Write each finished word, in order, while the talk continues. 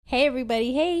Hey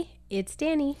everybody, hey, it's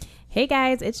Danny. Hey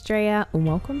guys, it's Drea, and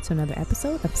welcome to another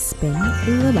episode of Spin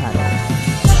the Bottle.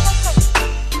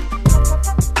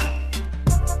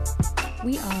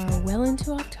 We are well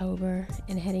into October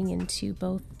and heading into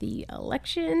both the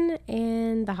election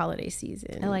and the holiday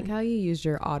season. I like how you used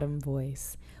your autumn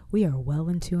voice. We are well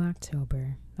into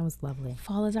October. That was lovely.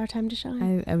 Fall is our time to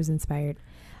shine. I was inspired.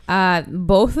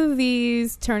 Both of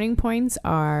these turning points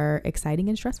are exciting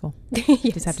and stressful.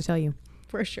 Yes, Just have to tell you.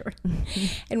 for sure.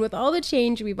 And with all the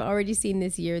change we've already seen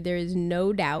this year, there is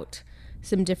no doubt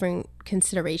some different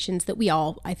considerations that we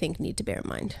all, I think, need to bear in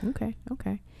mind. Okay.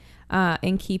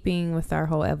 In keeping with our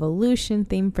whole evolution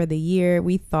theme for the year,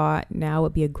 we thought now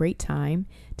would be a great time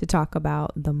to talk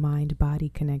about the mind-body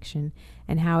connection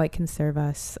and how it can serve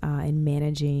us in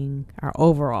managing our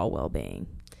overall well-being.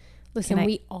 Listen,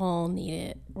 we all need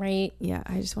it, right? Yeah,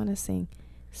 I just want to sing,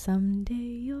 someday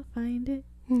you'll find it.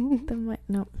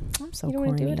 No, I'm so You don't corny.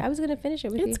 want to do it? I was going to finish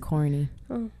it with you. It's corny.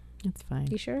 Oh, It's fine.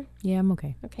 you sure? Yeah, I'm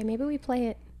okay. Okay, maybe we play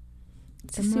it.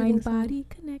 It's The a soothing song. mind-body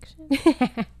connection.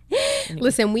 Anyway.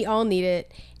 Listen, we all need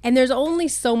it. And there's only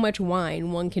so much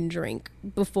wine one can drink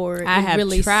before I it have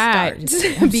really tried.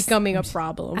 starts becoming a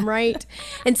problem, right?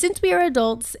 And since we are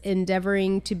adults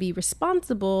endeavoring to be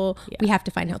responsible, we have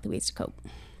to find healthy ways to cope.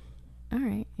 All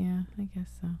right. Yeah, I guess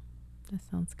so. That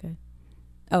sounds good.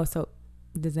 Oh, so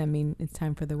does that mean it's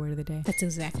time for the word of the day? That's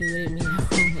exactly what it means.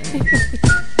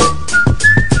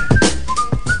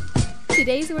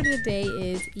 Today's word of the day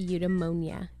is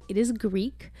eudaimonia. It is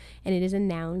Greek, and it is a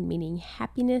noun meaning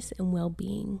happiness and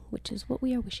well-being, which is what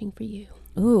we are wishing for you.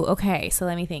 Ooh, okay. So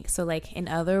let me think. So like, in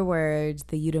other words,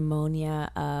 the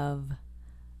eudaimonia of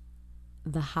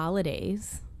the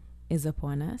holidays is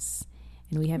upon us,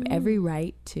 and we have every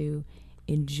right to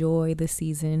enjoy the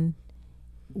season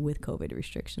with COVID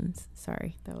restrictions.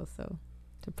 Sorry, that was so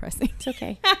depressing. It's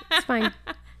okay. It's fine.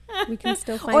 We can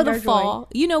still find Or the our fall. joy.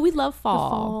 You know, we love fall.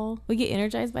 The fall. We get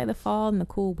energized by the fall and the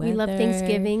cool weather. We love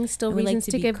Thanksgiving. Still And we reasons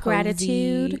like to be give cozy.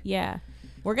 gratitude. Yeah.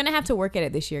 We're going to have to work at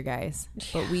it this year, guys.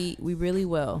 But we really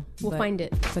will. We'll find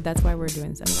it. But that's why we're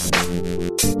doing something.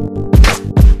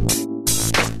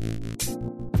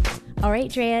 All right,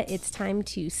 Drea, it's time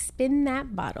to spin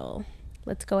that bottle.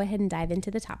 Let's go ahead and dive into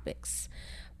the topics.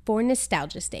 For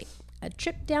nostalgia sake, a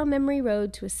trip down memory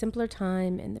road to a simpler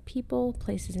time and the people,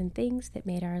 places, and things that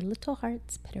made our little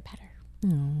hearts pitter-patter.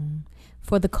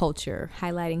 For the culture,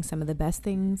 highlighting some of the best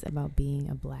things about being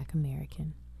a Black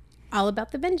American. All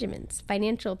about the Benjamins,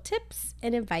 financial tips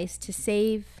and advice to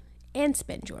save and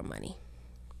spend your money.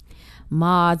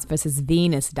 Mars versus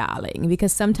Venus, darling,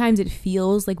 because sometimes it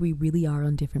feels like we really are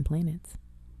on different planets.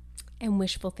 And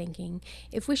wishful thinking.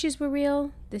 If wishes were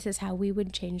real, this is how we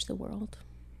would change the world.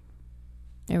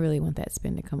 I really want that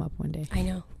spin to come up one day. I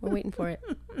know. We're waiting for it.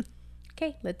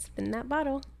 Okay, let's spin that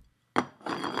bottle.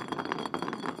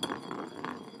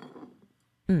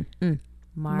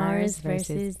 Mars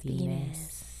versus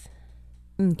Venus.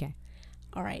 Okay.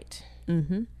 All right.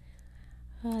 Mm-hmm.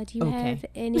 Do you have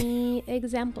any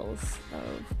examples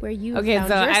of where you Okay, found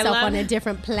so I yourself love- on a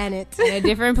different planet? On a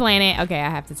different planet. Okay, I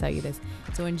have to tell you this.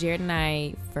 So when Jared and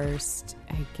I first,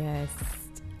 I guess,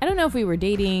 I don't know if we were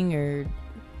dating or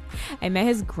I met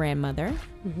his grandmother.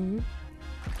 Mm-hmm.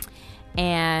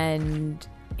 And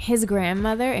his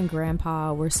grandmother and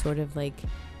grandpa were sort of like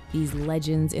these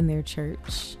legends in their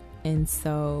church. And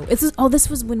so this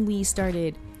was when we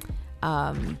started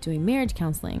doing marriage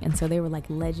counseling. And so they were like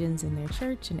legends in their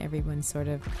church, and everyone sort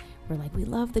of were like, we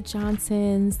love the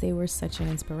Johnsons. They were such an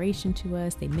inspiration to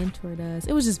us. They mentored us.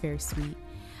 It was just very sweet.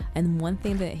 And one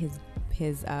thing that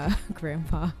his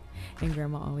grandpa and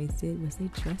grandma always did was they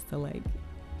dressed alike.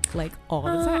 Like all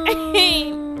the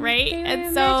time, right?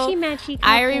 And so matchy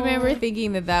I remember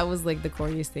thinking that was like the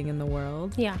corniest thing in the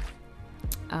world. Yeah.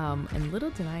 And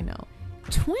little did I know,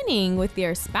 twinning with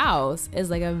your spouse is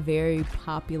like a very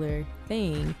popular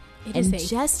thing. It and is a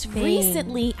just thing.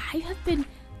 recently, I have been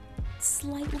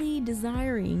slightly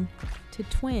desiring to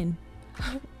twin.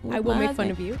 I will make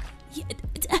fun of you. Yeah,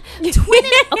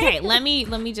 twinning. Okay, let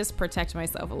me just protect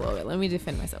myself a little bit. Let me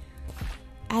defend myself.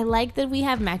 I like that we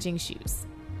have matching shoes.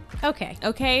 Okay.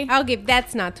 Okay. I'll give.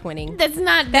 That's not twinning. That's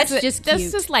just that's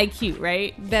cute. just like cute,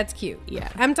 right? That's cute. Yeah.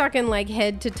 I'm talking like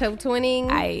head to toe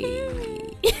twinning.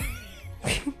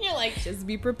 You're like, just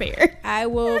be prepared. I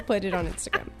will put it on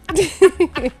Instagram.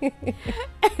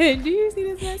 Do you see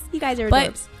this mess? You guys are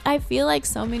But adorbs. I feel like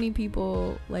so many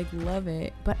people like love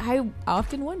it, but I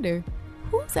often wonder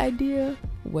whose idea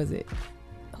was it?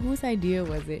 Whose idea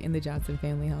was it in the Johnson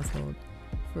family household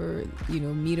for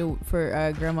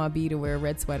Grandma B to wear a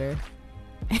red sweater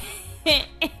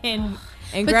and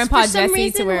But Grandpa for some Jesse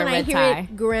reason, to wear a when red I hear tie.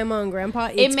 it, Grandma and Grandpa,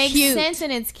 It it's makes cute. sense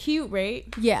and it's cute, right?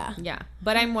 Yeah. Yeah.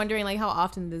 But I'm wondering, like, how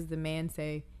often does the man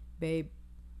say, babe,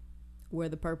 wear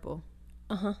the purple?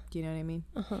 Uh-huh. Do you know what I mean?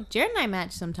 Uh-huh. Jared and I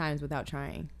match sometimes without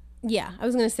trying. Yeah, I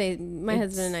was going to say my It's-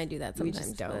 husband and I do that sometimes. We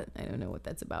just don't. but- I don't know what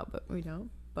that's about, but we don't.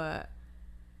 But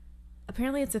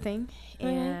apparently it's a thing.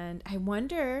 Okay. And I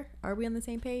wonder, are we on the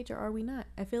same page or are we not?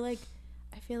 I feel like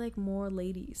more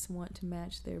ladies want to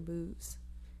match their boobs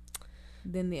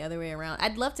than the other way around.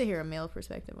 I'd love to hear a male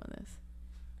perspective on this.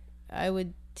 I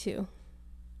would too.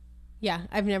 Yeah,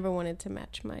 I've never wanted to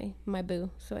match my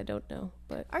boo, so I don't know.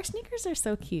 But Our sneakers are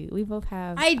so cute. We both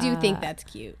have. I do think that's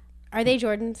cute. Are they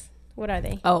Jordans? What are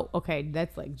they? Oh, okay.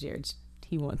 That's like Jared.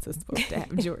 He wants us both to have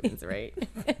Jordans, right?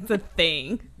 It's a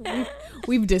thing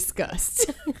we've discussed.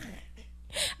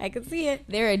 I can see it.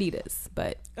 They're Adidas,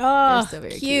 but Oh, still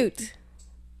very cute.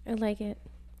 I like it.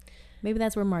 maybe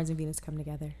that's where Mars and Venus come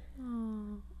together.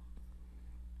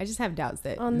 I just have doubts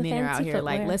that On the men are out fancy here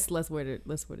like footwear.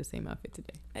 let's wear the same outfit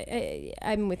today.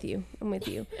 I'm with you.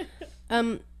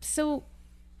 So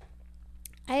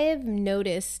I have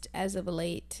noticed as of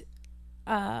late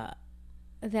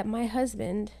that my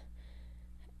husband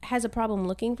has a problem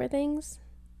looking for things.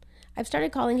 I've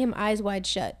started calling him Eyes Wide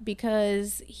Shut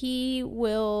because he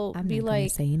will I'm be not gonna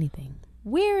like, say anything.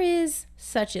 where is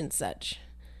such and such?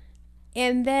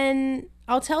 And then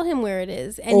I'll tell him where it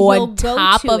is, and he'll On go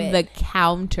top to of it. the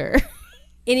counter.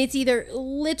 And it's either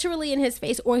literally in his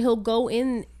face or he'll go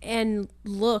in and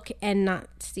look and not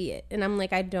see it. And I'm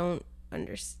like, I don't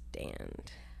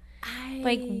understand.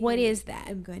 Like, what is that?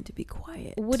 I'm going to be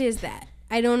quiet. What is that?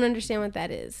 I don't understand what that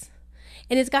is.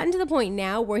 And it's gotten to the point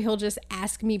now where he'll just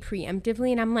ask me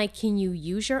preemptively, and I'm like, can you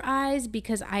use your eyes?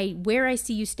 Because where I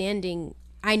see you standing,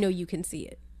 I know you can see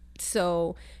it.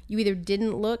 So you either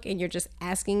didn't look and you're just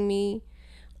asking me,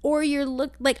 or you're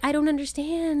like, I don't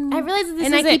understand. I realize that this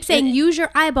and I isn't- keep saying, use your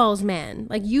eyeballs, man.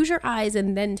 Like, use your eyes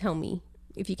and then tell me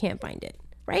if you can't find it.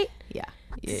 Right? Yeah.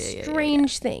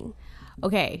 Strange thing.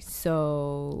 Okay,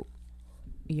 so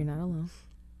you're not alone.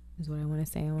 Is what I want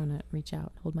to say. I want to reach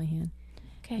out, hold my hand.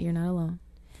 Okay. You're not alone.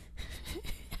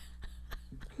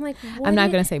 I'm like, I'm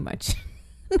not going to say much.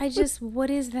 what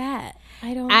is that?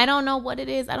 I don't know what it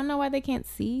is. I don't know why they can't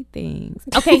see things.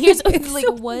 Okay, here's like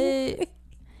what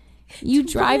you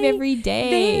drive every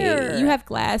day. there. You have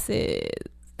glasses.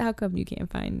 How come you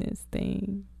can't find this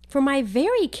thing? For my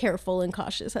very careful and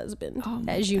cautious husband,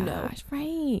 as you know.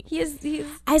 Right. He's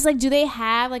I was like, do they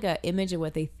have like an image of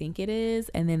what they think it is,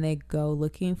 and then they go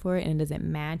looking for it and it doesn't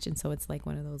match, and so it's like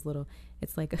one of those little.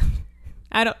 It's like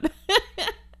I don't.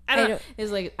 I don't.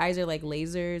 It's like eyes are like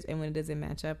lasers, and when it doesn't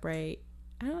match up right,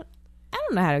 I don't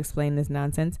know how to explain this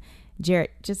nonsense.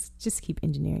 Jared, just keep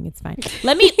engineering. It's fine.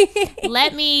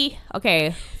 Let me.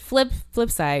 Okay, flip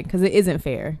side, because it isn't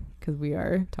fair, because we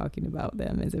are talking about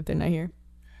them as if they're not here.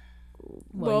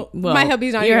 well my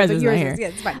hubby's not your here, but husband's yours not here. is. Yeah,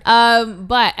 it's fine.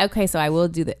 But okay, so I will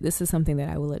do that. This is something that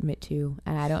I will admit to,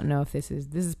 and I don't know if this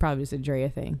is probably just a Drea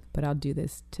thing, but I'll do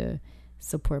this to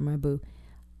support my boo.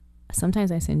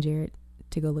 Sometimes I send Jared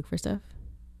to go look for stuff,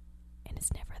 and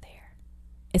it's never there.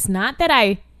 It's not that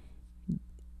I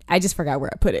just forgot where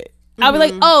I put it. I'll be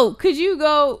like, oh, could you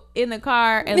go in the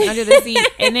car and under the seat,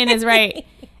 and then it's right,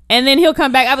 and then he'll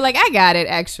come back. I'll be like, I got it.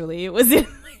 Actually, it was in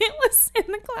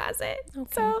the closet.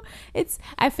 Okay. So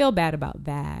I feel bad about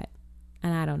that,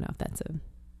 and I don't know if that's a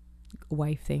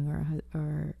wife thing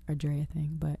or a Drea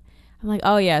thing, but I'm like,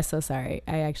 oh yeah, so sorry.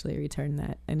 I actually returned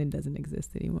that, and it doesn't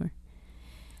exist anymore.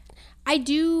 I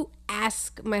do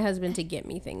ask my husband to get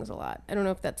me things a lot. I don't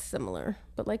know if that's similar,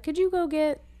 but like, could you go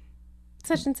get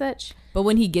such and such? But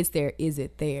when he gets there, is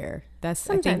it there? I think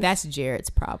Sometimes. that's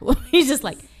Jared's problem. He's just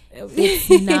like, it's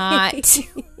not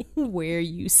where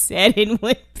you said it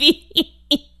would be.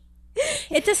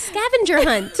 It's a scavenger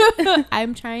hunt.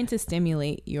 I'm trying to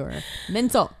stimulate your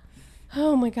mental.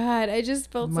 Oh my God. I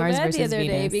just felt Mars so bad the versus other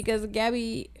day Venus. because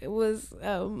Gabby was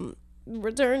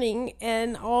returning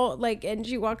and and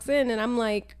she walks in and I'm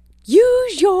like,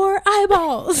 use your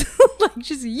eyeballs. Like,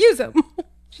 just use them.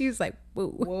 She's like,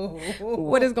 whoa,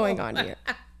 what is going on here?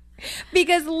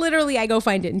 Because literally I go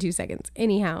find it in 2 seconds.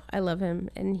 Anyhow, I love him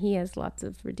and he has lots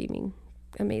of redeeming,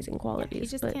 amazing qualities. You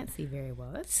just but can't see very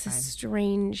well. That's it's a fine.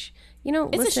 strange, It's a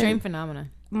listen, strange phenomenon.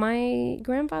 my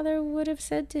grandfather would have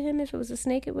said to him, if it was a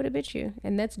snake, it would have bit you.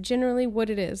 And that's generally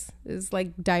what it is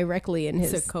like directly in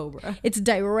his. It's a cobra. It's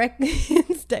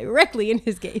directly in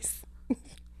his gaze.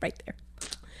 Right there.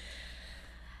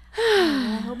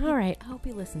 All right. I hope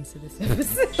he listens to this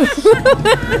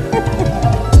episode.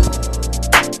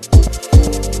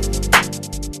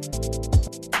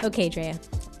 Okay, Drea.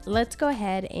 let's go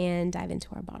ahead and dive into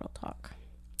our bottle talk.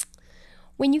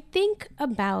 When you think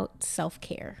about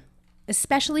self-care,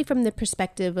 especially from the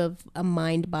perspective of a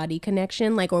mind-body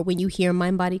connection, like, or when you hear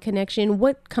mind-body connection,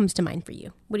 what comes to mind for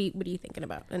you? What are you thinking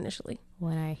about initially?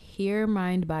 When I hear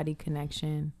mind-body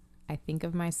connection, I think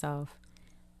of myself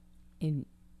in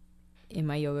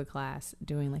my yoga class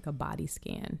doing like a body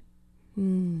scan.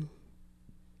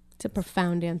 It's a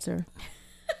profound answer.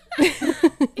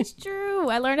 It's true.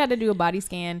 I learned how to do a body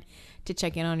scan to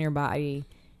check in on your body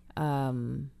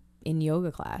in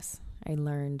yoga class. I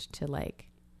learned to like,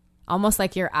 almost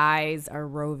like your eyes are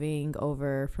roving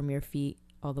over from your feet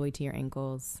all the way to your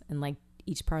ankles and like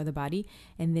each part of the body,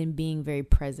 and then being very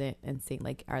present and seeing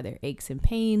like, are there aches and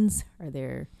pains? Are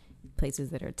there places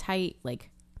that are tight?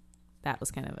 Like, that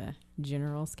was kind of a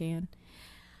general scan.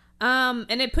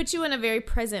 And it puts you in a very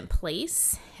present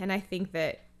place. And I think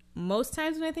that most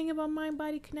times when I think about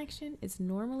mind-body connection, it's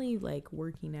normally like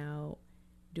working out,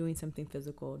 doing something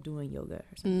physical, doing yoga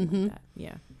or something like that.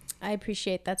 Yeah. I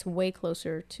appreciate that's way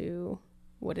closer to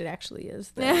what it actually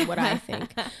is than what I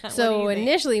think. So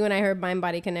initially when I heard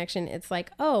mind-body connection, it's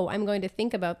like, oh, I'm going to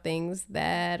think about things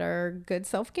that are good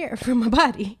self-care for my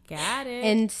body. Got it.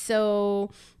 And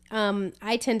so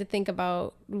I tend to think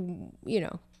about,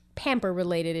 pamper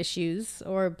related issues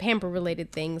or pamper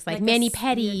related things like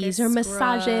mani-pedis or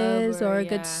massages or a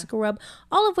good scrub,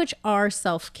 all of which are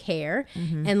self-care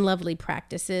and lovely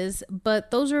practices. But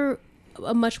those are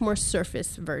a much more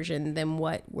surface version than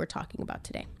what we're talking about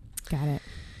today. Got it.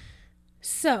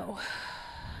 So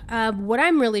what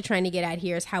I'm really trying to get at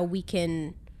here is how we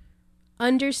can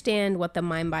understand what the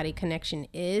mind-body connection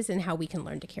is and how we can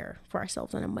learn to care for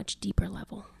ourselves on a much deeper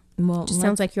level. Well, just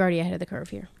sounds like you're already ahead of the curve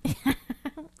here.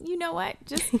 You know what?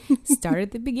 Just start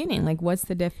at the beginning. Like, what's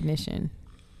the definition?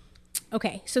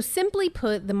 Okay, so simply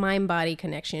put, the mind-body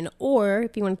connection, or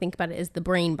if you want to think about it as the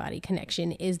brain-body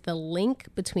connection, is the link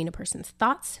between a person's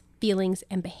thoughts, feelings,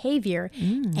 and behavior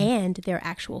and their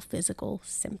actual physical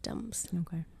symptoms.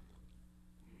 Okay.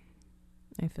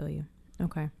 I feel you.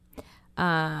 Okay.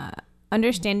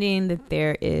 Understanding that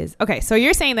there is... Okay, so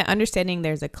you're saying that understanding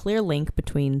there's a clear link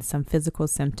between some physical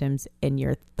symptoms and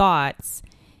your thoughts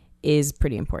is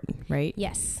pretty important, right?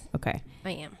 Yes. Okay.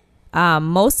 I am.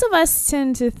 Most of us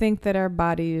tend to think that our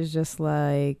body is just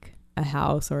like a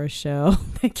house or a shell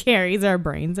that carries our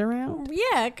brains around.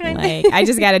 Yeah, kind of. Like, I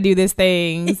just got to do this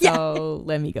thing, so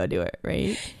let me go do it,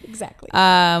 right? Exactly.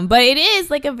 But it is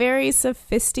like a very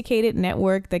sophisticated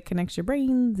network that connects your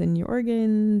brains and your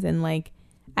organs. And like,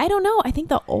 I don't know. I think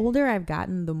the older I've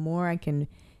gotten, the more I can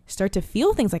start to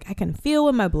feel things. Like I can feel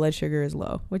when my blood sugar is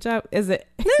low, which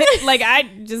like I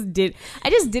just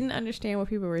didn't understand what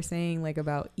people were saying, like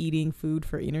about eating food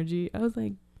for energy. I was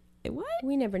like, what?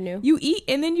 We never knew. You eat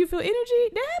and then you feel energy?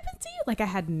 That happens to you? Like I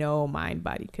had no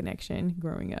mind-body connection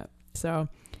growing up. So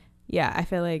yeah, I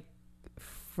feel like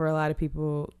for a lot of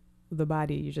people, the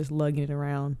body, you're just lugging it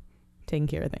around, taking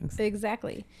care of things.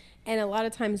 Exactly. And a lot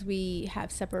of times we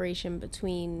have separation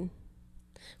between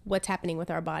what's happening with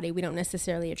our body. We don't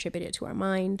necessarily attribute it to our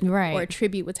mind, right, or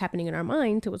attribute what's happening in our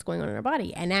mind to what's going on in our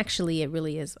body. And actually it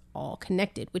really is all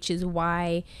connected, which is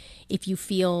why if you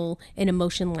feel an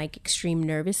emotion like extreme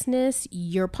nervousness,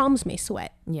 your palms may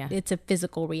sweat. Yeah. It's a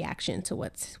physical reaction to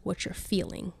what you're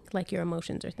feeling, like your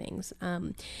emotions or things.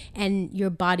 And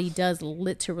your body does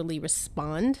literally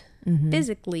respond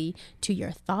physically to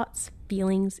your thoughts,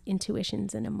 feelings,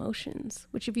 intuitions, and emotions,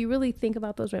 which if you really think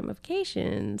about those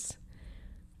ramifications,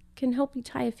 can help you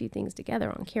tie a few things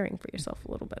together on caring for yourself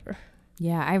a little better.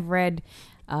 Yeah, I've read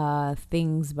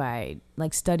things by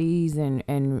like studies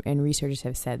and researchers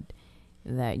have said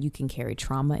that you can carry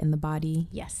trauma in the body.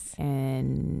 Yes.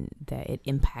 And that it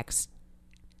impacts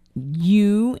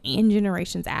you and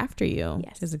generations after you.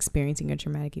 Yes. Just experiencing a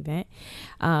traumatic event.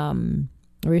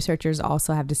 Researchers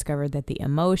also have discovered that the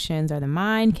emotions or the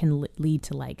mind can lead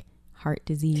to like heart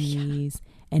disease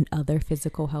and other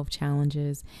physical health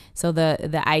challenges. So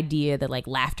the idea that like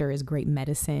laughter is great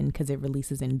medicine because it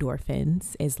releases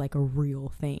endorphins is like a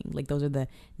real thing. Like those are the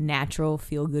natural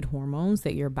feel good hormones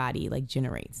that your body like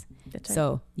generates. That's right.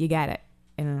 So you got it.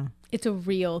 I don't know. It's a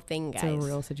real thing, guys. It's a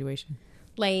real situation.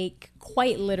 Like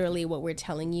quite literally what we're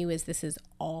telling you is this is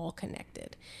all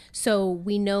connected. So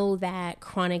we know that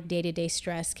chronic day-to-day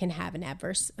stress can have an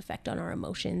adverse effect on our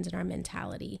emotions and our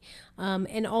mentality.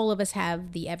 And all of us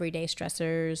have the everyday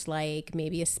stressors, like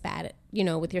maybe a spat,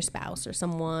 with your spouse or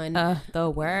someone. The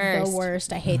worst. The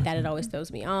worst. I hate that. It always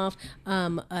throws me off.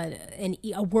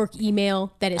 A work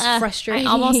email that is frustrating.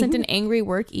 I almost sent an angry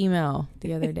work email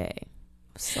the other day.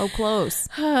 So close.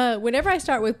 Whenever I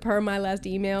start with per my last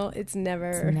email, it's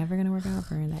never gonna work out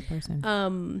for that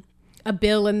person. a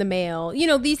bill in the mail, you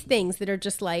know, these things that are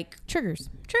just like Triggers.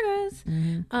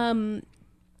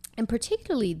 And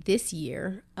particularly this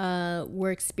year,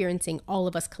 we're experiencing, all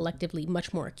of us collectively,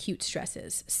 much more acute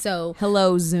stresses. So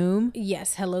Hello, Zoom.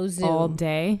 yes, hello, Zoom. All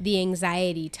day. The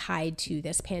anxiety tied to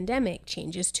this pandemic,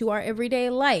 changes to our everyday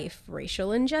life,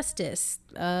 racial injustice,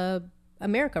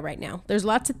 America right now. There's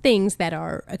lots of things that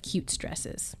are acute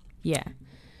stresses. Yeah.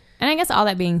 And I guess all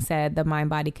that being said, the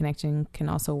mind-body connection can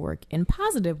also work in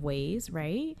positive ways,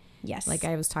 right? Yes. Like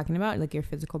I was talking about, like your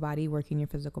physical body, working your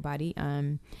physical body.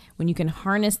 When you can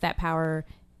harness that power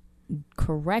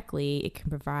correctly, it can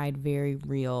provide very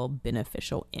real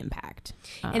beneficial impact.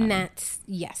 And that's,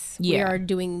 yes, yeah. we are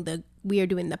doing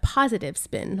the positive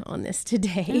spin on this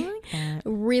today. I like that.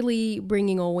 Really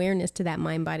bringing awareness to that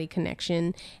mind-body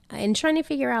connection and trying to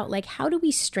figure out, like, how do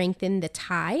we strengthen the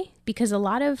tie? Because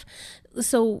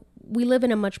so we live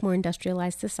in a much more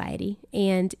industrialized society,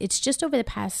 and it's just over the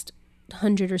past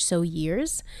 100 or so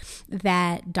years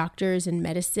that doctors and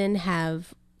medicine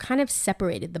have kind of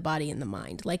separated the body and the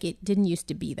mind. Like, it didn't used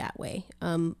to be that way.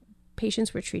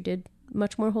 Patients were treated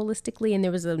much more holistically, and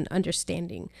there was an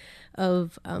understanding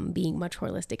of being much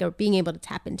holistic, or being able to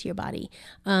tap into your body.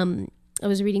 I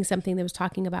was reading something that was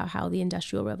talking about how the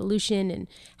Industrial Revolution and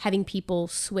having people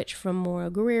switch from more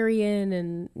agrarian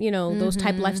and, you know, those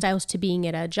type lifestyles to being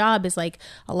at a job is like,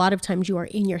 a lot of times you are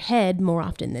in your head more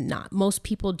often than not. Most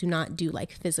people do not do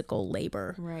like physical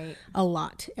labor a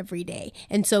lot every day.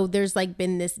 And so there's like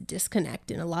been this disconnect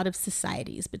in a lot of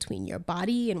societies between your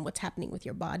body and what's happening with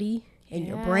your body and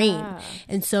your brain.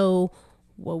 And so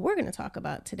what we're going to talk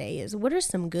about today is, what are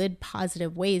some good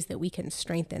positive ways that we can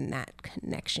strengthen that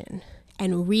connection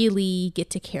and really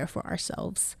get to care for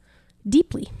ourselves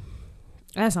deeply.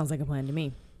 That sounds like a plan to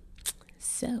me.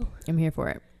 So I'm here for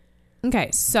it. Okay,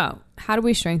 so how do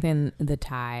we strengthen the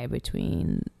tie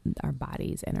between our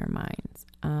bodies and our minds?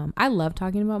 I love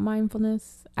talking about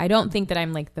mindfulness. I don't think that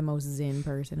I'm like the most Zen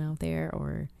person out there,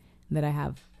 or that I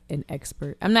have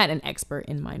I'm not an expert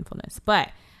in mindfulness, but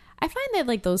I find that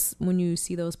like when you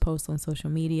see those posts on social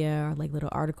media, or like little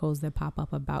articles that pop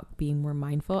up about being more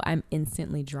mindful, I'm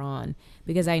instantly drawn,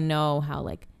 because I know how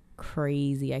like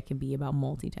crazy I can be about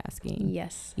multitasking.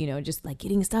 Yes. You know, just like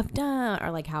getting stuff done,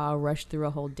 or like how I'll rush through a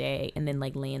whole day and then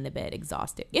like lay in the bed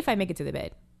exhausted. If I make it to the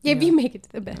bed. If you make it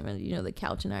to the bed. You know, the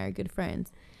couch and I are good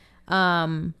friends.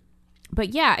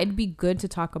 But yeah, it'd be good to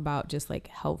talk about just like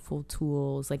helpful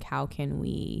tools. Like, how can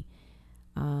we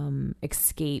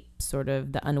escape sort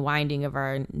of the unwinding of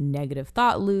our negative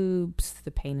thought loops,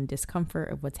 the pain and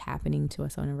discomfort of what's happening to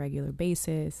us on a regular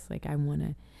basis. Like, I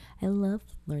love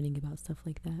learning about stuff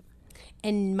like that.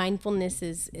 And mindfulness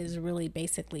is really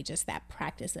basically just that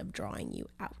practice of drawing you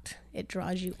out. It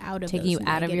draws you out of taking you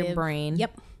out of your brain.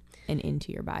 Yep. And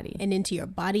into your body. And into your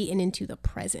body and into the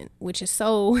present, which is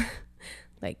so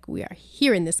like, we are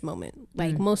here in this moment.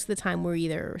 Like most of the time we're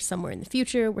either somewhere in the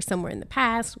future, we're somewhere in the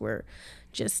past, we're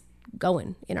just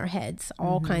going in our heads,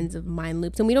 all kinds of mind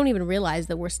loops. And we don't even realize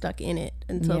that we're stuck in it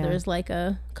until there's like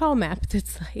a call map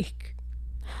that's like,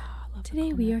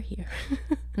 today we are here.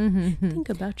 Think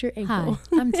about your ankle.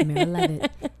 Hi, I'm Tamara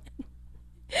Levitt.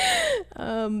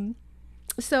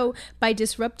 So by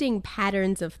disrupting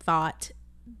patterns of thought,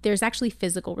 there's actually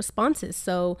physical responses.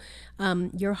 So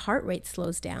your heart rate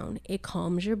slows down. It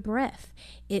calms your breath.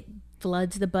 It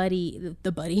floods the body.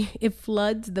 It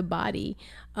floods the body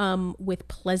with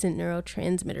pleasant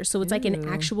neurotransmitters. So it's like an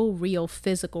actual real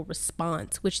physical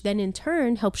response, which then in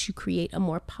turn helps you create a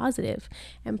more positive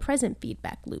and present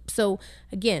feedback loop. So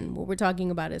again, what we're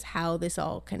talking about is how this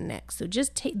all connects. So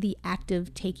just take the act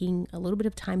of taking a little bit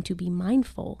of time to be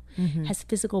mindful has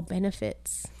physical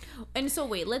benefits. And so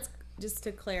wait, just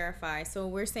to clarify, so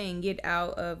we're saying get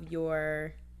out of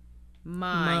your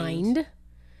mind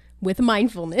with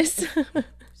mindfulness.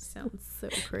 Sounds so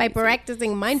crazy. By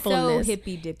practicing mindfulness. So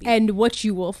hippy dippy. And what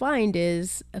you will find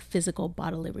is a physical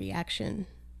bodily reaction.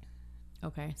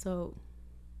 Okay, so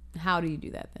how do you do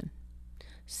that then?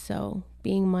 So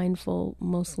being mindful,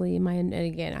 mostly and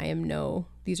again,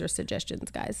 these are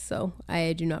suggestions, guys. So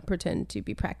I do not pretend to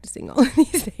be practicing all of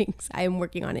these things. I am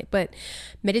working on it. But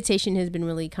meditation has been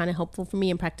really kind of helpful for me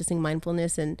in practicing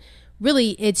mindfulness. And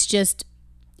really, it's just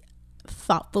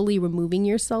thoughtfully removing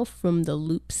yourself from the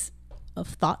loops of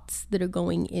thoughts that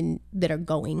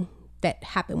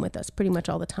happen with us pretty much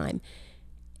all the time.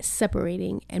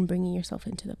 Separating and bringing yourself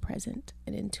into the present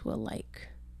and into a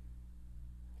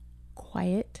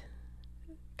quiet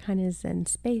kind of Zen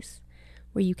space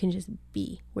where you can just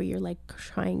be, where you're like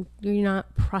you're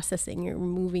not processing, you're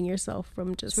removing yourself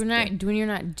from just. So when you're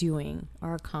not doing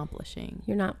or accomplishing,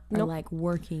 you're not or like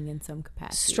working in some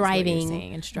capacity,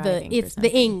 striving, and striving. It's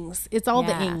the ings. It's all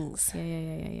the ings.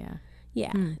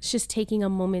 Yeah. It's just taking a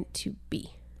moment to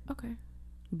be. Okay.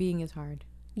 Being is hard.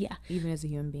 Yeah. Even as a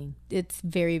human being. It's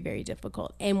very, very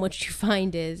difficult. And what you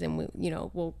find is, and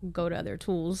we'll go to other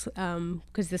tools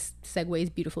because this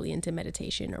segues beautifully into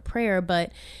meditation or prayer.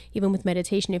 But even with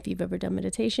meditation, if you've ever done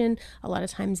meditation, a lot of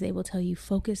times they will tell you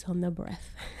focus on the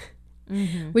breath,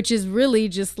 which is really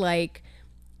just like,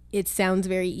 it sounds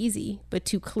very easy, but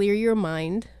to clear your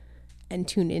mind and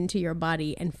tune into your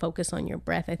body and focus on your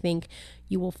breath, I think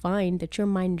you will find that your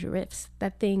mind drifts.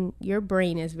 That thing, your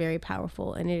brain is very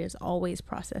powerful and it is always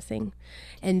processing.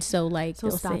 And so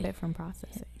stop it from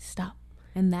processing. Stop.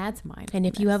 And that's mindfulness. And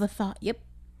if you have a thought,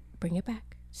 bring it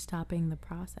back. Stopping the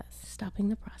process.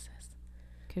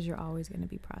 Because you're always going to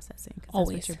be processing. Because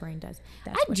always. That's what your brain does.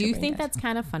 I do think that's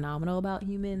kind of phenomenal about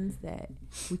humans, that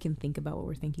we can think about what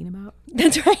we're thinking about.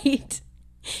 That's right.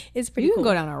 It's pretty you cool.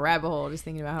 can go down a rabbit hole just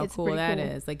thinking about how cool that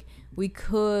is. Like, we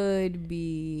could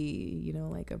be,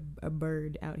 like a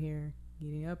bird out here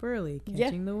getting up early,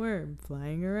 catching the worm,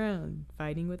 flying around,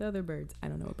 fighting with other birds. I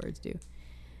don't know what birds do.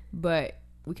 But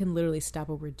we can literally stop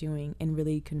what we're doing and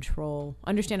really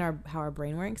understand how our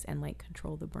brain works and like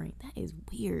control the brain. That is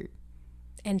weird.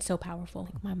 And so powerful.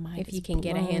 Like, my mind if you can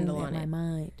get a handle on my it.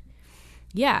 mind.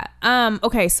 Yeah.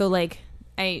 Okay, so like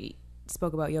I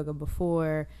spoke about yoga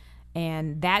before,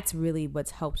 and that's really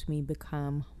what's helped me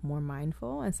become more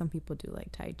mindful. And some people do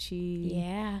like Tai Chi.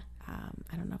 Yeah.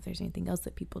 I don't know if there's anything else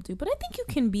that people do, but I think you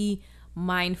can be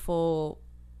mindful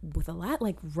with a lot.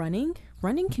 Like running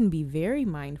can be very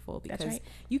mindful, because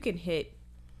you can hit,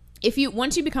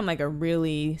 once you become like a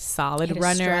really solid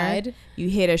runner, you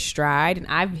hit a stride. And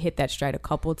I've hit that stride a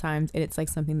couple of times, and it's like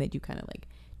something that you kind of like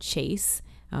chase.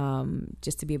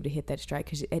 Just to be able to hit that stride,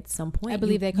 because at some point, I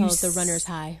believe they call it the runner's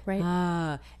high,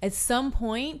 right? At some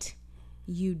point,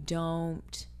 you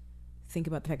don't think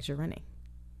about the fact that you're running.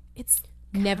 It's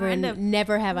never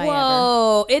have I ever.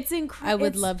 Whoa, it's incredible. I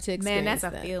would love to experience that's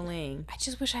a that. Feeling. I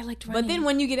just wish I liked running. But then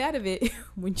when you get out of it,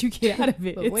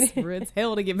 it's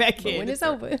hell to get back in. When it's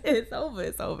over. It's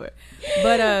over.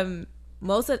 But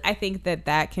I think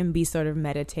that can be sort of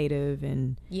meditative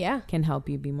and can help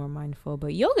you be more mindful.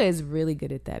 But yoga is really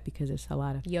good at that, because it's a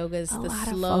lot of yoga's the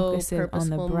slow,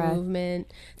 purposeful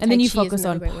movement, and then you focus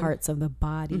on parts of the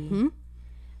body,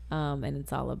 and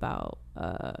it's all about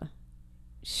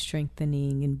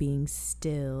strengthening and being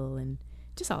still and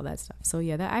just all that stuff. So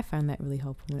I find that really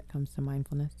helpful when it comes to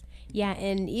mindfulness. Yeah,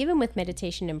 and even with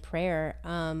meditation and prayer,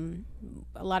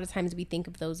 a lot of times we think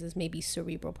of those as maybe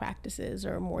cerebral practices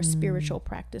or more spiritual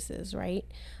practices, right?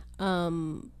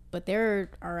 But there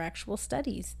are actual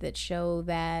studies that show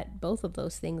that both of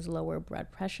those things lower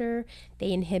blood pressure.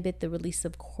 They inhibit the release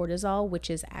of cortisol,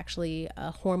 which is actually a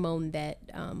hormone that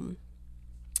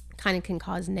kind of can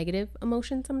cause negative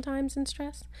emotion sometimes and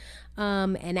stress,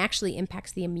 and actually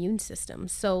impacts the immune system.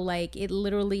 So like it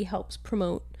literally helps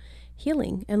promote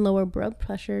healing and lower blood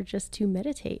pressure just to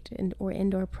meditate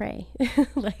or pray.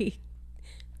 Like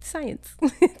science.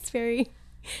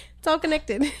 It's all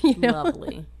connected,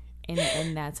 Lovely.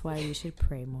 And that's why you should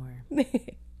pray more.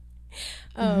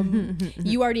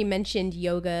 You already mentioned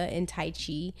yoga and Tai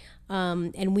Chi,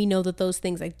 and we know that those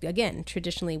things, like, again,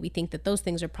 traditionally we think that those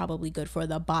things are probably good for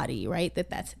the body, right?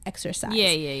 That's exercise. Yeah.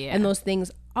 And those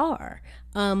things are.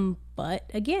 But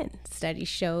again, studies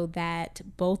show that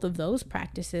both of those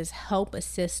practices help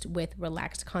assist with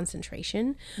relaxed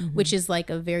concentration, which is like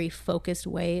a very focused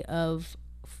way of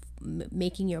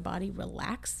making your body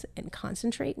relax and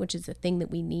concentrate, which is a thing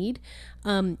that we need.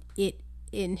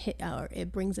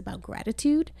 It brings about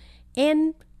gratitude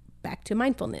and back to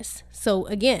mindfulness. So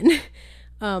again,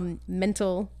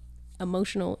 mental,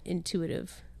 emotional,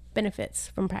 intuitive benefits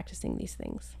from practicing these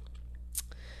things.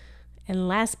 And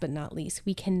last but not least,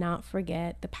 we cannot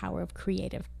forget the power of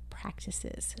creative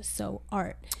practices. So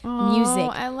art, music,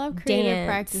 I love creative dance,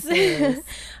 practices.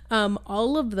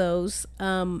 all of those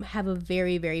have a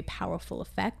very, very powerful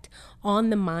effect on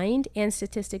the mind, and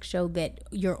statistics show that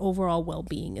your overall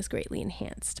well-being is greatly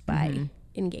enhanced by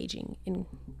engaging in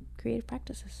creative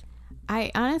practices.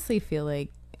 I honestly feel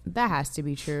like that has to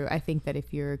be true. I think that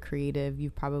if you're a creative,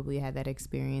 you've probably had that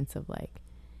experience of like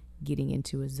getting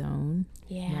into a zone,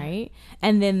 right?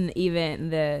 And then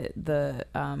even the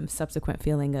subsequent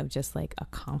feeling of just like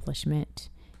accomplishment,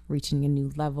 reaching a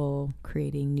new level,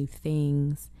 creating new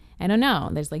things. I don't know.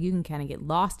 There's like, you can kind of get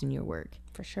lost in your work.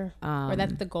 For sure. Or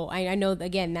that's the goal. I know,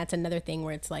 again, that's another thing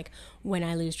where it's like when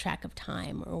I lose track of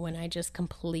time or when I just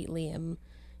completely am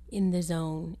in the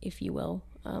zone, if you will.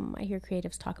 I hear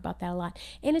creatives talk about that a lot.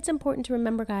 And it's important to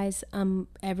remember, guys,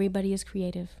 everybody is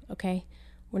creative, okay?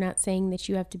 We're not saying that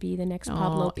you have to be the next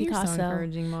Pablo Picasso, you're so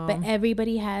encouraging, Mom. but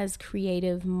everybody has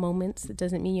creative moments. It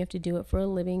doesn't mean you have to do it for a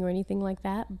living or anything like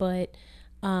that, but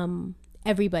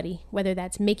everybody, whether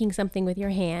that's making something with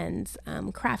your hands,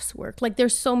 crafts work, like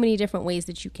there's so many different ways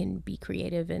that you can be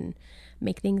creative and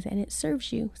make things, and it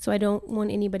serves you. So I don't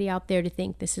want anybody out there to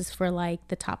think this is for like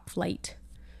the top flight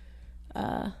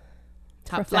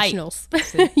professionals.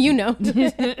 You know.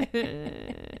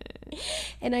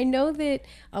 And I know that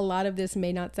a lot of this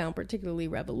may not sound particularly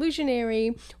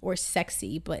revolutionary or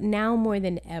sexy, but now more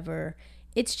than ever,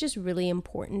 it's just really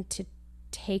important to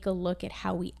take a look at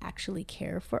how we actually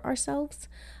care for ourselves,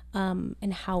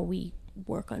 and how we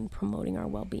work on promoting our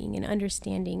well-being, and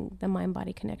understanding the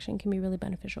mind-body connection can be really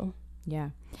beneficial.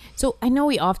 Yeah. So I know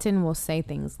we often will say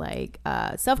things like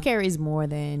self-care is more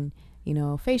than, you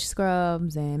know, face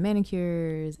scrubs and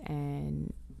manicures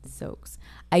and soaks.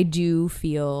 I do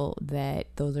feel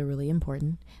that those are really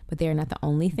important, but they are not the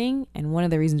only thing. And one of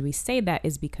the reasons we say that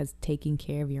is because taking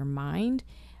care of your mind,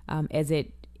 as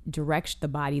it directs the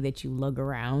body that you lug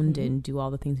around and do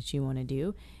all the things that you want to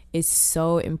do, is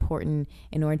so important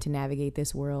in order to navigate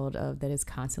this world that is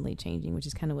constantly changing, which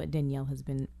is kind of what Danielle has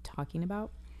been talking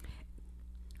about.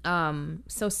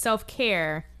 So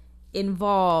self-care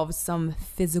involves some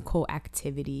physical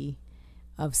activity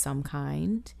of some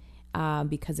kind,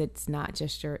 because it's not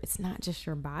just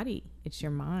your body, it's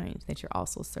your mind that you're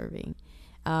also serving.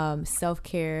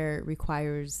 Self-care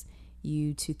requires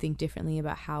you to think differently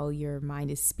about how your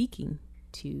mind is speaking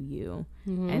to you.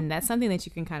 And that's something that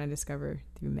you can kind of discover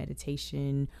through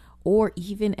meditation, or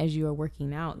even as you are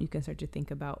working out, you can start to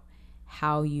think about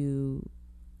how you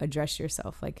address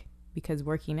yourself, like, because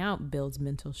working out builds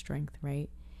mental strength, right?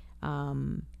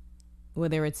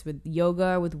 Whether it's with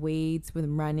yoga, with weights, with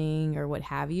running, or what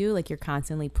have you, like, you're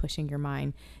constantly pushing your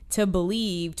mind to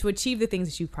achieve the things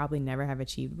that you probably never have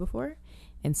achieved before.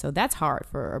 And so that's hard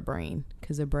for a brain,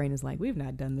 because the brain is like, we've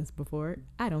not done this before.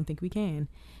 I don't think we can.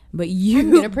 But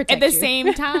you, at the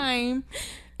same time,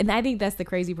 and I think that's the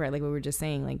crazy part, like what we were just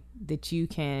saying, like, that you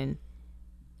can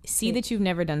see that you've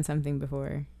never done something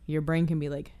before. Your brain can be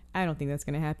like, I don't think that's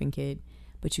going to happen, kid.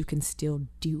 But you can still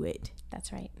do it.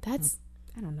 That's right. That's,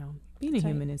 I don't know. Being a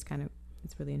human is kind of,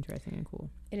 it's really interesting and cool.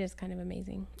 It is kind of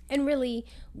amazing. And really,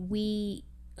 we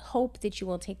hope that you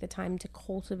will take the time to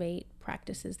cultivate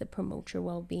practices that promote your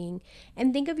well-being,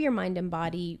 and think of your mind and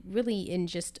body really in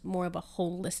just more of a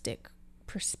holistic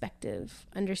perspective,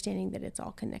 understanding that it's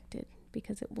all connected,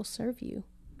 because it will serve you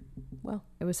well.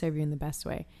 It will serve you in the best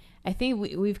way. I think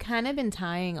we've kind of been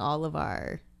tying all of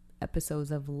our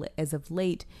episodes as of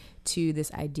late to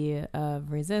this idea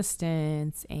of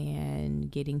resistance and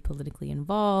getting politically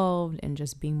involved and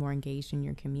just being more engaged in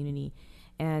your community.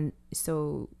 And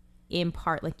so in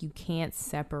part, like, you can't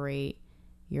separate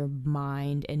your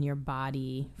mind and your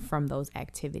body from those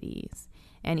activities.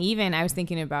 And even I was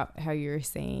thinking about how you were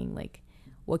saying, like,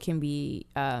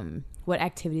 what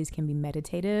activities can be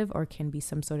meditative or can be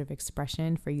some sort of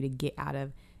expression for you to get out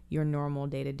of your normal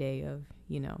day-to-day of,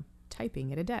 you know,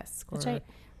 typing at a desk or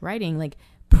writing. Like,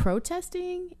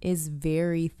 protesting is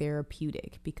very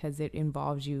therapeutic because it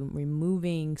involves you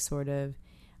removing sort of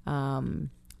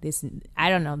there's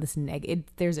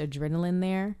adrenaline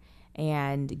there,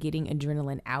 and getting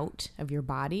adrenaline out of your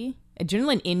body.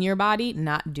 Adrenaline in your body,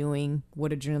 not doing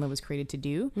what adrenaline was created to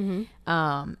do,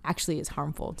 actually is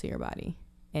harmful to your body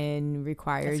and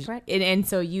requires, and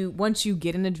so once you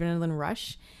get an adrenaline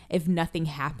rush, if nothing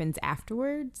happens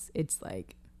afterwards, it's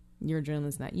like your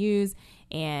adrenaline's not used,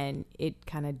 and it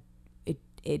kind of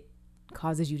it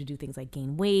causes you to do things like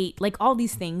gain weight, like all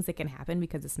these things that can happen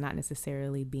because it's not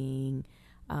necessarily being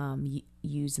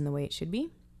used in the way it should be.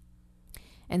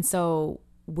 And so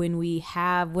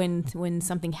when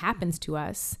something happens to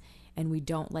us and we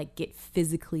don't when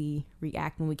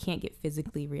we can't get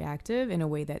physically reactive in a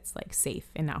way that's like safe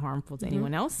and not harmful to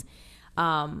anyone else,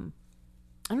 I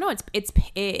don't know,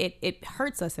 it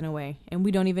hurts us in a way, and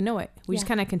we don't even know it. We just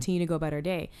kind of continue to go about our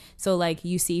day. So like,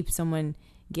 you see someone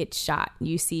get shot,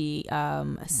 you see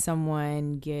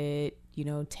someone get, you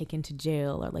know, taken to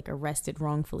jail or like arrested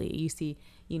wrongfully. You see,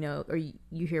 you know, or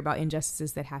you hear about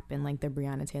injustices that happen, like the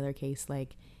Breonna Taylor case.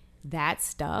 Like, that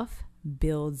stuff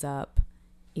builds up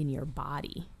in your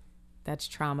body. That's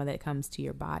trauma that comes to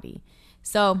your body.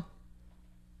 So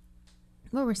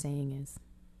what we're saying is,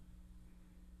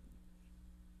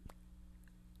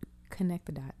 connect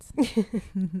the dots.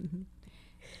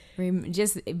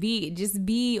 Just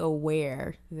be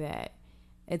aware that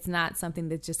it's not something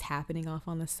that's just happening off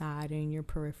on the side or in your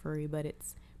periphery, but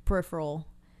it's peripheral,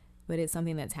 but it's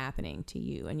something that's happening to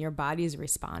you, and your body is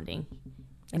responding.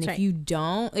 And if you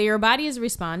don't, your body is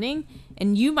responding,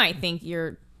 and you might think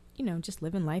you're, just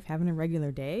living life, having a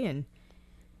regular day, and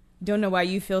don't know why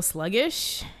you feel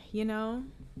sluggish,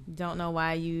 don't know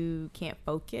why you can't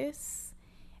focus,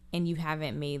 and you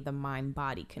haven't made the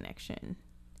mind-body connection,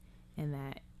 and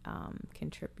that can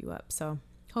trip you up. So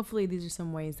hopefully these are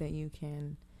some ways that you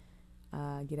can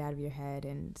get out of your head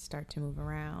and start to move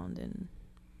around and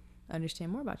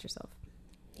understand more about yourself.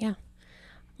 Yeah.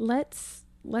 Let's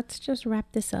just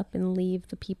wrap this up and leave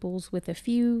the peoples with a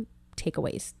few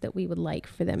takeaways that we would like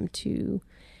for them to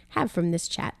have from this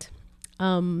chat.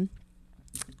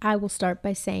 I will start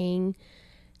by saying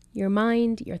your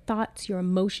mind, your thoughts, your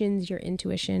emotions, your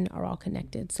intuition are all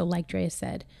connected. So like Drea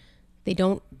said, they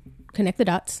don't connect the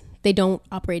dots. They don't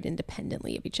operate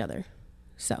independently of each other.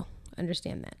 So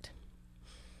understand that.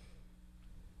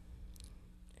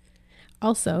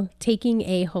 Also, taking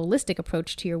a holistic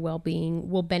approach to your well-being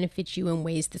will benefit you in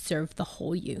ways that serve the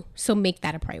whole you. So make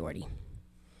that a priority.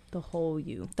 The whole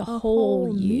you. The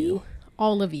whole you. Me?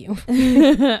 All of you.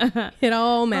 It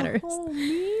all matters. The whole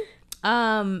me?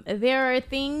 There are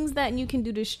things that you can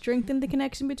do to strengthen the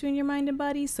connection between your mind and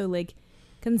body. So like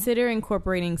consider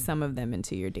incorporating some of them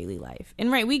into your daily life. And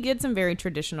we get some very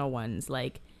traditional ones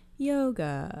like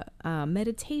yoga,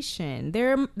 meditation.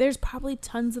 There's probably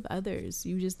tons of others.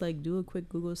 You just like do a quick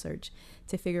Google search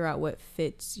to figure out what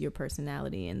fits your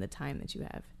personality and the time that you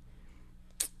have.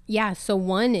 Yeah. So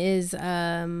one is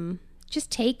just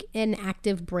take an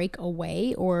active break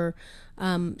away or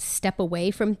step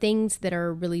away from things that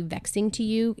are really vexing to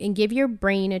you and give your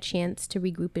brain a chance to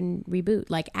regroup and reboot.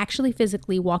 Like actually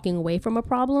physically walking away from a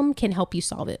problem can help you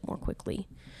solve it more quickly.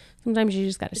 Sometimes you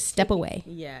just got to step away.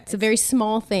 Yeah. It's a very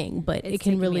small thing, but it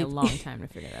can really me a long time to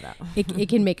figure that out. it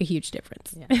can make a huge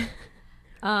difference.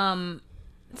 Yeah.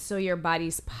 So your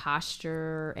body's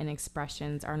posture and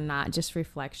expressions are not just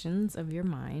reflections of your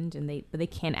mind, but they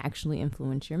can actually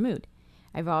influence your mood.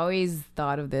 I've always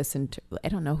thought of this, and I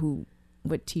don't know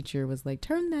what teacher was like,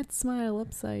 turn that smile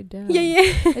upside down.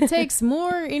 Yeah. It takes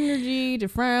more energy to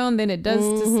frown than it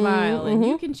does to smile, and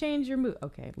you can change your mood.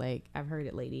 Okay, like I've heard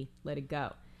it, lady. Let it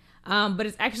go. But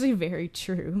it's actually very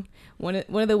true. One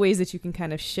of the ways that you can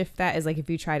kind of shift that is like if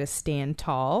you try to stand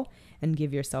tall and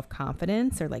give yourself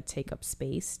confidence or like take up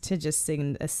space to just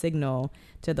send a signal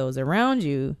to those around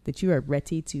you that you are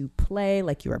ready to play,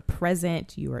 like you are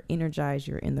present, you are energized,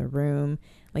 you're in the room.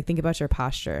 Like think about your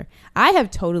posture. I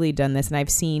have totally done this, and I've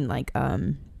seen like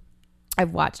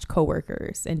I've watched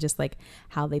coworkers and just like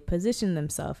how they position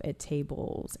themselves at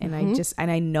tables, and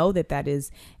I know that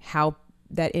is how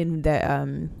that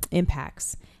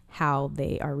impacts how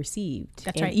they are received.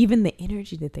 That's right. Even the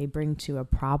energy that they bring to a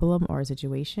problem or a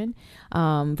situation,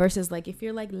 versus like if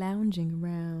you're like lounging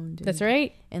around. That's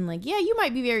right. And like, yeah, you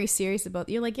might be very serious about,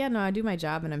 you're like, yeah, no, I do my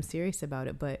job and I'm serious about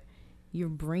it, but you're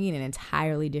bringing an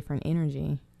entirely different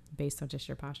energy based on just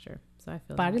your posture. So I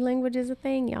feel body language is a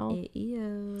thing, y'all. It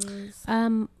is.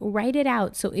 Write it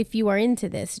out. So if you are into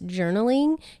this,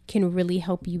 journaling can really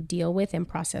help you deal with and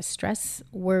process stress,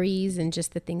 worries, and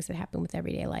just the things that happen with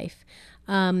everyday life.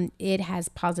 It has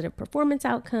positive performance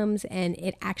outcomes, and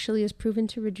it actually is proven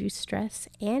to reduce stress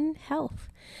and health,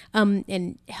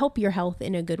 and help your health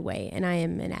in a good way. And I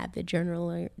am an avid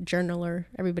journaler.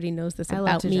 Everybody knows this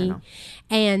about me. Journal.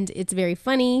 And it's very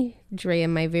funny. Drea,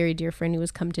 my very dear friend who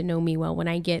has come to know me well, when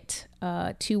I get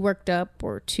too worked up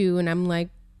or and I'm like,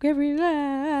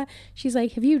 she's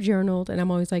like, have you journaled? And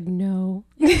I'm always like, no.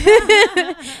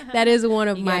 That is one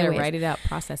of my ways. Write it out,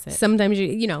 process it. Sometimes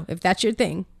if that's your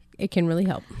thing, it can really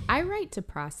help. I write to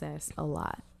process a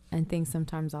lot, and think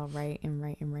sometimes I'll write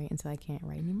until I can't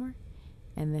write anymore,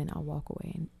 and then I'll walk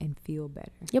away and feel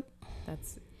better. Yep.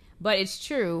 But it's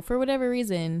true, for whatever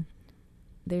reason,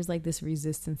 there's like this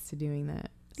resistance to doing that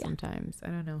sometimes. I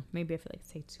don't know. Maybe I feel like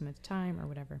it takes too much time or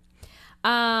whatever.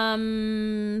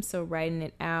 So writing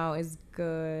it out is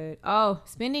good. Oh,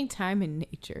 spending time in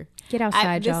nature. Get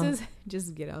outside, y'all. This is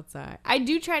just get outside. I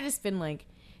do try to spend like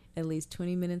at least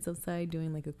 20 minutes outside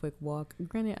doing like a quick walk.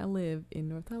 Granted, I live in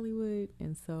North Hollywood,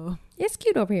 and so it's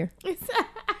cute over here. It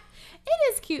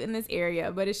is cute in this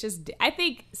area, but it's just, I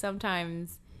think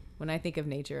sometimes when I think of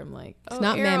nature, I'm like, oh, it's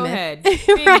not Arrowhead, Big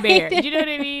right. Bear. Do you know what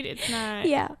I mean? It's not.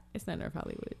 Yeah. It's not North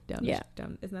Hollywood down.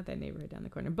 It's not that neighborhood down the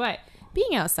corner. But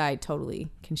being outside totally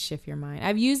can shift your mind.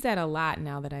 I've used that a lot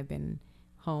now that I've been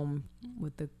home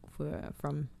from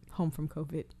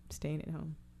COVID, staying at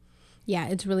home. Yeah,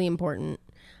 it's really important.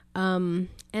 And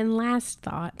last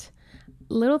thought,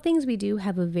 little things we do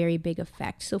have a very big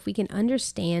effect. So if we can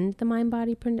understand the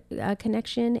mind-body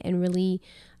connection and really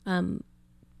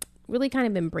kind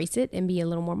of embrace it and be a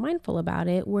little more mindful about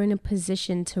it, we're in a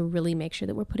position to really make sure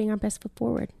that we're putting our best foot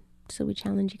forward. So we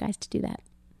challenge you guys to do that.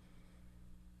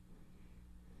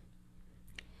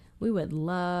 We would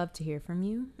love to hear from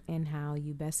you and how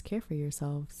you best care for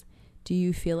yourselves. Do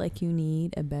you feel like you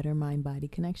need a better mind-body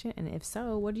connection? And if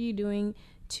so, what are you doing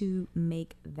to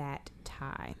make that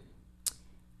tie?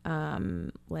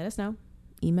 Let us know.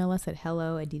 Email us at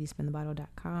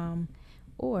hello@ddspinthebottle.com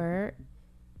or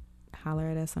holler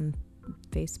at us on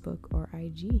Facebook or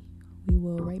IG. We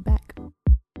will write back.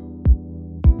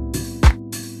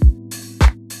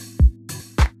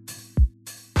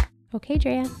 Okay,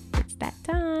 Drea, it's that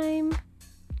time.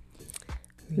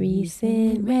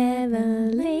 Recent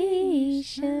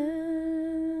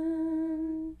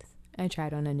revelations. I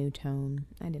tried on a new tone.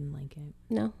 I didn't like it.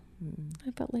 No,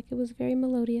 I felt like it was very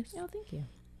melodious. Oh, thank you.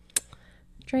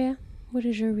 Drea, what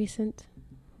is your recent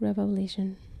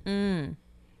revelation?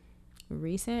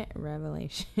 Recent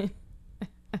revelation.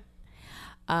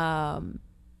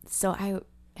 So I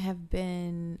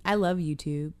love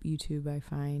YouTube. YouTube, I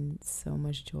find so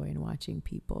much joy in watching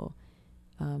people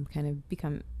kind of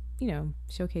become,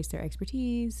 showcase their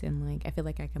expertise, and like I feel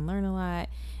like I can learn a lot.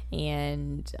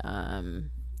 And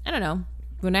I don't know,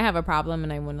 when I have a problem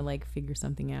and I want to like figure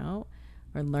something out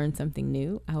or learn something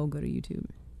new, I will go to YouTube.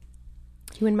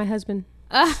 You and my husband.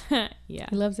 Yeah,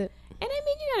 he loves it. And I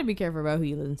mean, you gotta be careful about who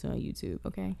you listen to on YouTube,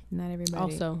 okay? Not everybody.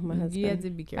 Also, my husband. You have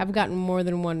to be careful. I've gotten more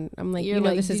than one. I'm like,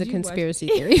 this is a conspiracy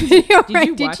theory. Did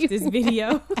you watch this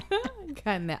video?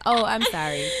 Gotten that. Oh, I'm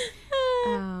sorry.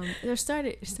 There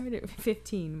started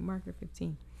 15, marker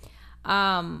 15.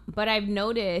 But I've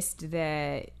noticed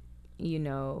that,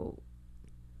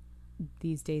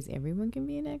 these days everyone can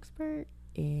be an expert,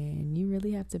 and you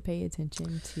really have to pay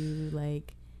attention to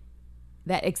like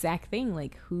that exact thing,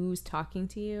 like who's talking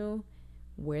to you,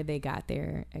 where they got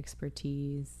their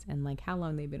expertise, and like how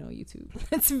long they've been on YouTube.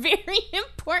 It's very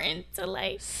important to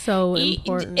like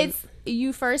important. It's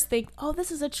you first think, oh,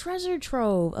 this is a treasure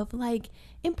trove of like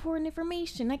important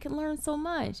information. I can learn so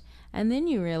much, and then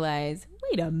you realize,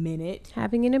 wait a minute,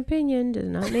 having an opinion does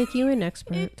not make you an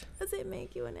expert. Does it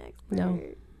make you an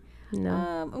expert?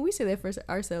 No. We say that for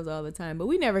ourselves all the time, but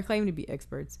we never claim to be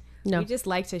experts. No, we just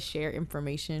like to share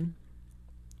information.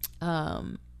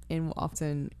 And we'll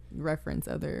often reference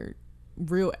other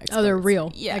real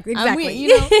experts. Yeah, exactly.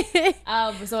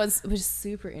 So it was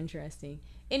super interesting.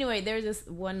 Anyway, there's this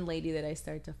one lady that I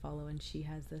started to follow, and she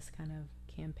has this kind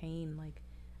of campaign. Like,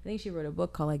 I think she wrote a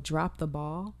book called like Drop the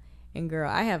Ball. And girl,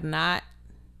 I have not.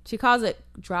 She calls it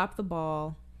Drop the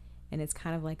Ball, and it's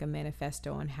kind of like a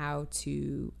manifesto on how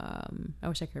to. I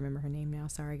wish I could remember her name now.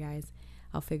 Sorry, guys.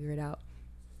 I'll figure it out.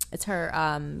 It's her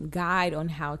guide on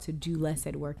how to do less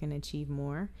at work and achieve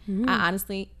more. I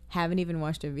honestly haven't even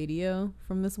watched a video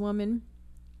from this woman,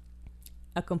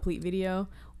 a complete video,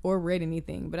 or read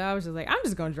anything. But I was just like, I'm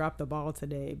just going to drop the ball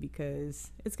today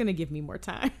because it's going to give me more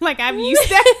time. Like, I've used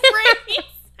that phrase.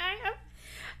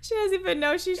 She doesn't even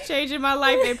know she's changing my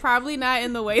life, and probably not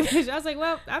in the way that I was like,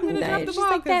 well, I'm going to drop the ball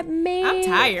like that, I'm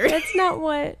tired. That's not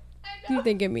what you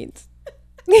think it means.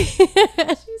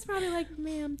 She's probably like,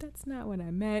 ma'am, that's not what I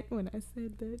meant when I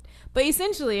said that. But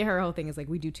essentially her whole thing is like,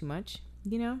 we do too much,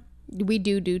 we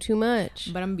do too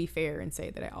much. But I'm gonna be fair and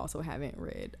say that I also haven't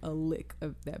read a lick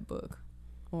of that book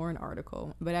or an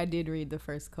article, but I did read the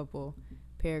first couple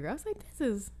paragraphs. Like, this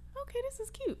is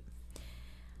cute.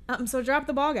 So drop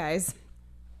the ball, guys.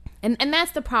 And that's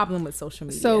the problem with social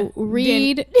media. So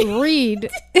read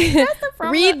read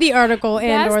the article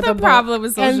and or the book. That's the problem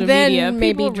with social media. And then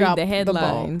maybe People drop read the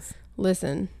headlines.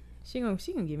 Listen, she gonna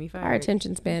give me fired. Our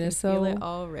attention span is so feel it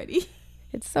already.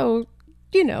 It's so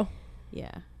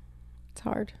yeah, it's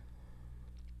hard.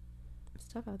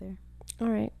 It's tough out there. All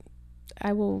right,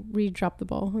 I will drop the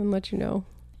ball and let you know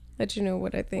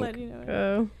what I think. Let you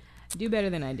know. Do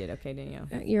better than I did, okay, Danielle?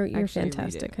 You're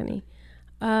fantastic, honey.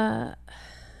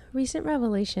 Recent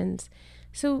revelations.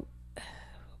 So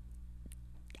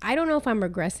I don't know if I'm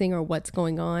regressing or what's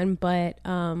going on, but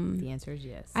the answer is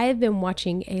yes. I have been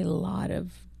watching a lot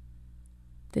of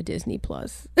the Disney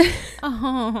Plus.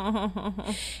 Oh.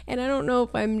 And I don't know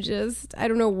if I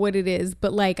don't know what it is,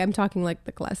 but like I'm talking like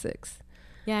the classics.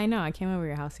 Yeah, I know. I came over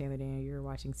your house the other day and you were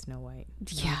watching Snow White.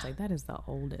 Yeah. I was like, that is the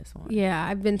oldest one. Yeah,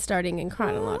 I've been starting in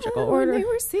chronological order. They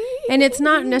were and it's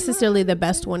not necessarily the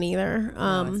best one either.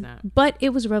 No, it's not. But it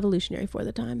was revolutionary for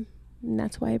the time. And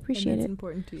that's why I appreciate it. It's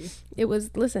important to you. It was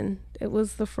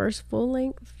the first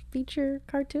full-length feature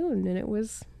cartoon, and it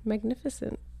was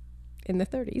magnificent. in the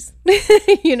 30s,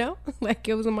 you know, like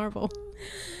it was a marvel.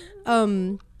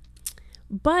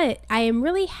 But I am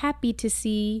really happy to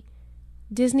see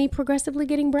Disney progressively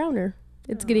getting browner.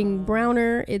 It's getting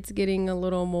browner. It's getting a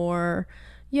little more,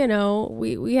 you know,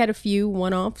 we had a few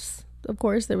one-offs. Of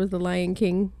course, there was The Lion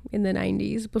King in the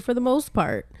 90s, but for the most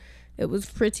part, it was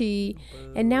pretty.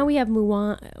 And now we have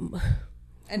Moana.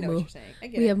 I know what you're saying. I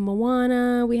get we have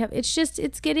Moana.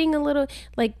 It's getting a little,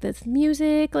 like, this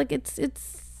music, like it's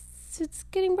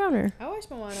getting browner. I watch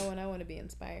Moana when I want to be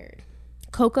inspired.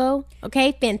 Coco,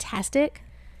 okay, fantastic.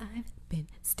 I've been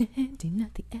standing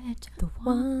at the edge of the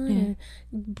water.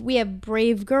 We have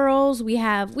Brave Girls. We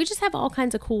just have all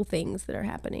kinds of cool things that are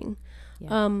happening.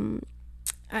 Yeah.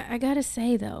 I gotta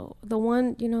say though, the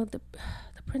one, you know, the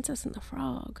Princess and the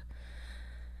Frog,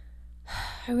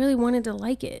 I really wanted to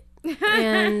like it,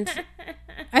 and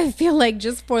I feel like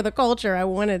just for the culture, I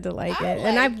wanted to like it,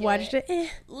 and I've watched it.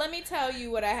 Let me tell you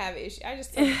what I have issue. I was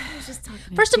just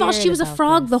talking. First of all, she was a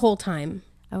frog the whole time.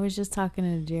 I was just talking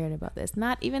to Jared about this.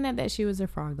 Not even that she was a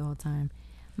frog the whole time.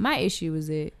 My issue was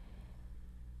that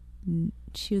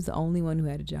she was the only one who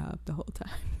had a job the whole time.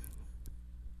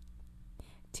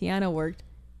 Tiana worked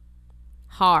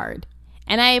hard,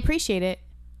 and I appreciate it.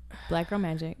 Black Girl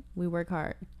Magic, we work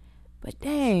hard, but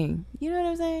dang, you know what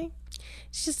I'm saying?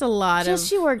 It's just a lot of.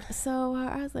 She worked so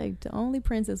hard. I was like the only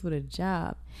princess with a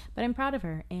job, but I'm proud of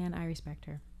her and I respect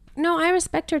her. No, I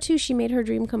respect her too. She made her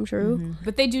dream come true. Mm-hmm.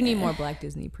 But they do need more Black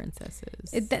Disney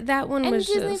princesses. That one and was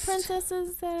Disney just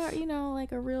princesses that are, you know,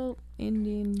 like a real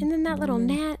Indian. And then that little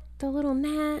gnat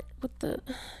with the.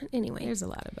 Anyway, there's a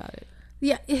lot about it.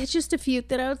 Yeah, it's just a few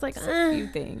that I was like, a few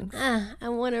things. I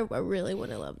really want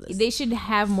to love this. They should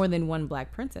have more than one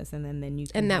Black princess, and then you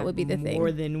can. And that would be the thing.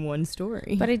 More than one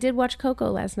story. But I did watch Coco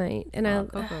last night, and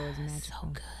Coco was magical. So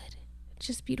good,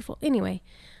 just beautiful. Anyway,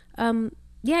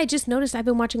 yeah, I just noticed I've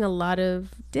been watching a lot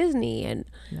of Disney, and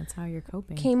that's how you're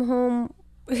coping. Came home,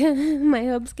 my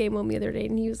hubs came home the other day,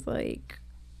 and he was like,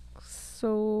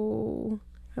 "So,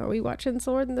 are we watching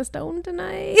Sword in the Stone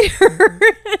tonight?"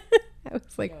 I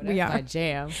was like, "We are." My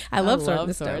jam. I love Sword in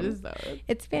the Stone.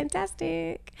 It's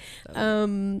fantastic.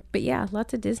 But yeah,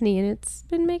 lots of Disney, and it's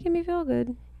been making me feel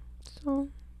good. So,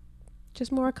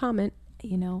 just more a comment.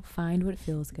 You know, find what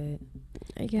feels good.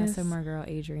 I guess. That's what my girl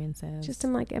Adrian says. Just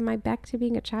I'm like, am I back to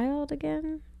being a child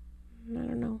again? I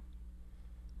don't know.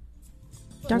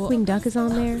 Darkwing Duck is on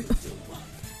there.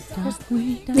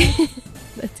 Darkwing Duck.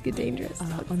 Let's get dangerous.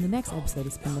 On the next episode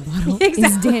of Spin the Bottle, exactly.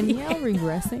 Is Danielle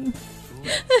regressing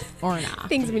or not?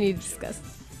 Things we need to discuss.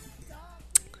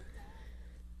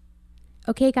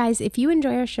 Okay, guys, if you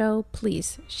enjoy our show,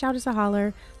 please shout us a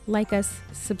holler, like us,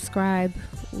 subscribe.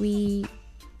 We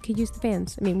could use the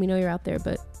fans. I mean, we know you're out there,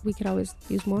 but we could always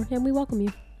use more, and we welcome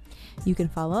you. You can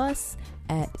follow us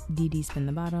at DD Spin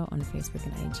the Bottle on Facebook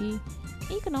and IG.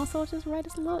 And you can also just write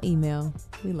us a little email.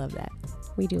 We love that.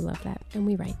 We do love that, and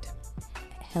we write.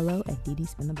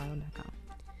 hello@ddspinthebottle.com.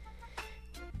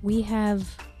 We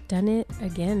have done it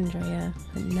again, Drea.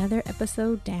 Another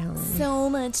episode down. So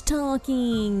much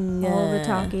talking. All the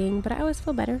talking, but I always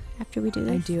feel better after we do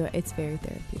this. I do. It's very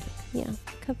therapeutic. Yeah,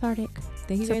 cathartic.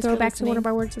 Thank you so guys throw for back listening. to one of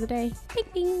our words of the day. Bing,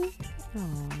 bing.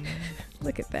 Aww.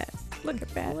 Look at that. Look at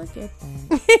that. Look at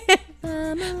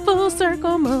that. Full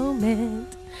circle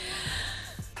moment.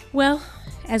 Well,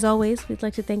 as always, we'd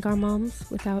like to thank our moms,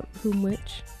 without whom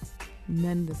which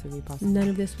none of this would be possible. None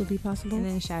of this would be possible. And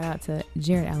then shout out to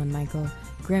Jared Allen Michael,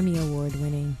 Grammy Award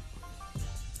winning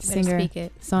singer,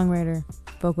 songwriter,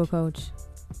 vocal coach,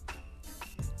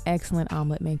 excellent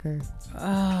omelet maker.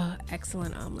 Oh,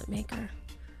 excellent omelet maker.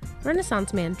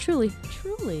 Renaissance man, truly.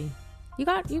 You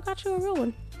got you a real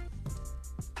one.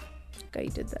 Okay,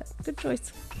 you did that. Good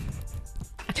choice.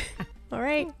 All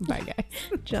right. Bye, guys.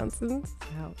 Johnson.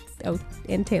 Out. Oh,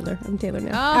 and Taylor. I'm Taylor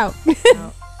now. Oh.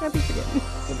 Out. Happy forgetting.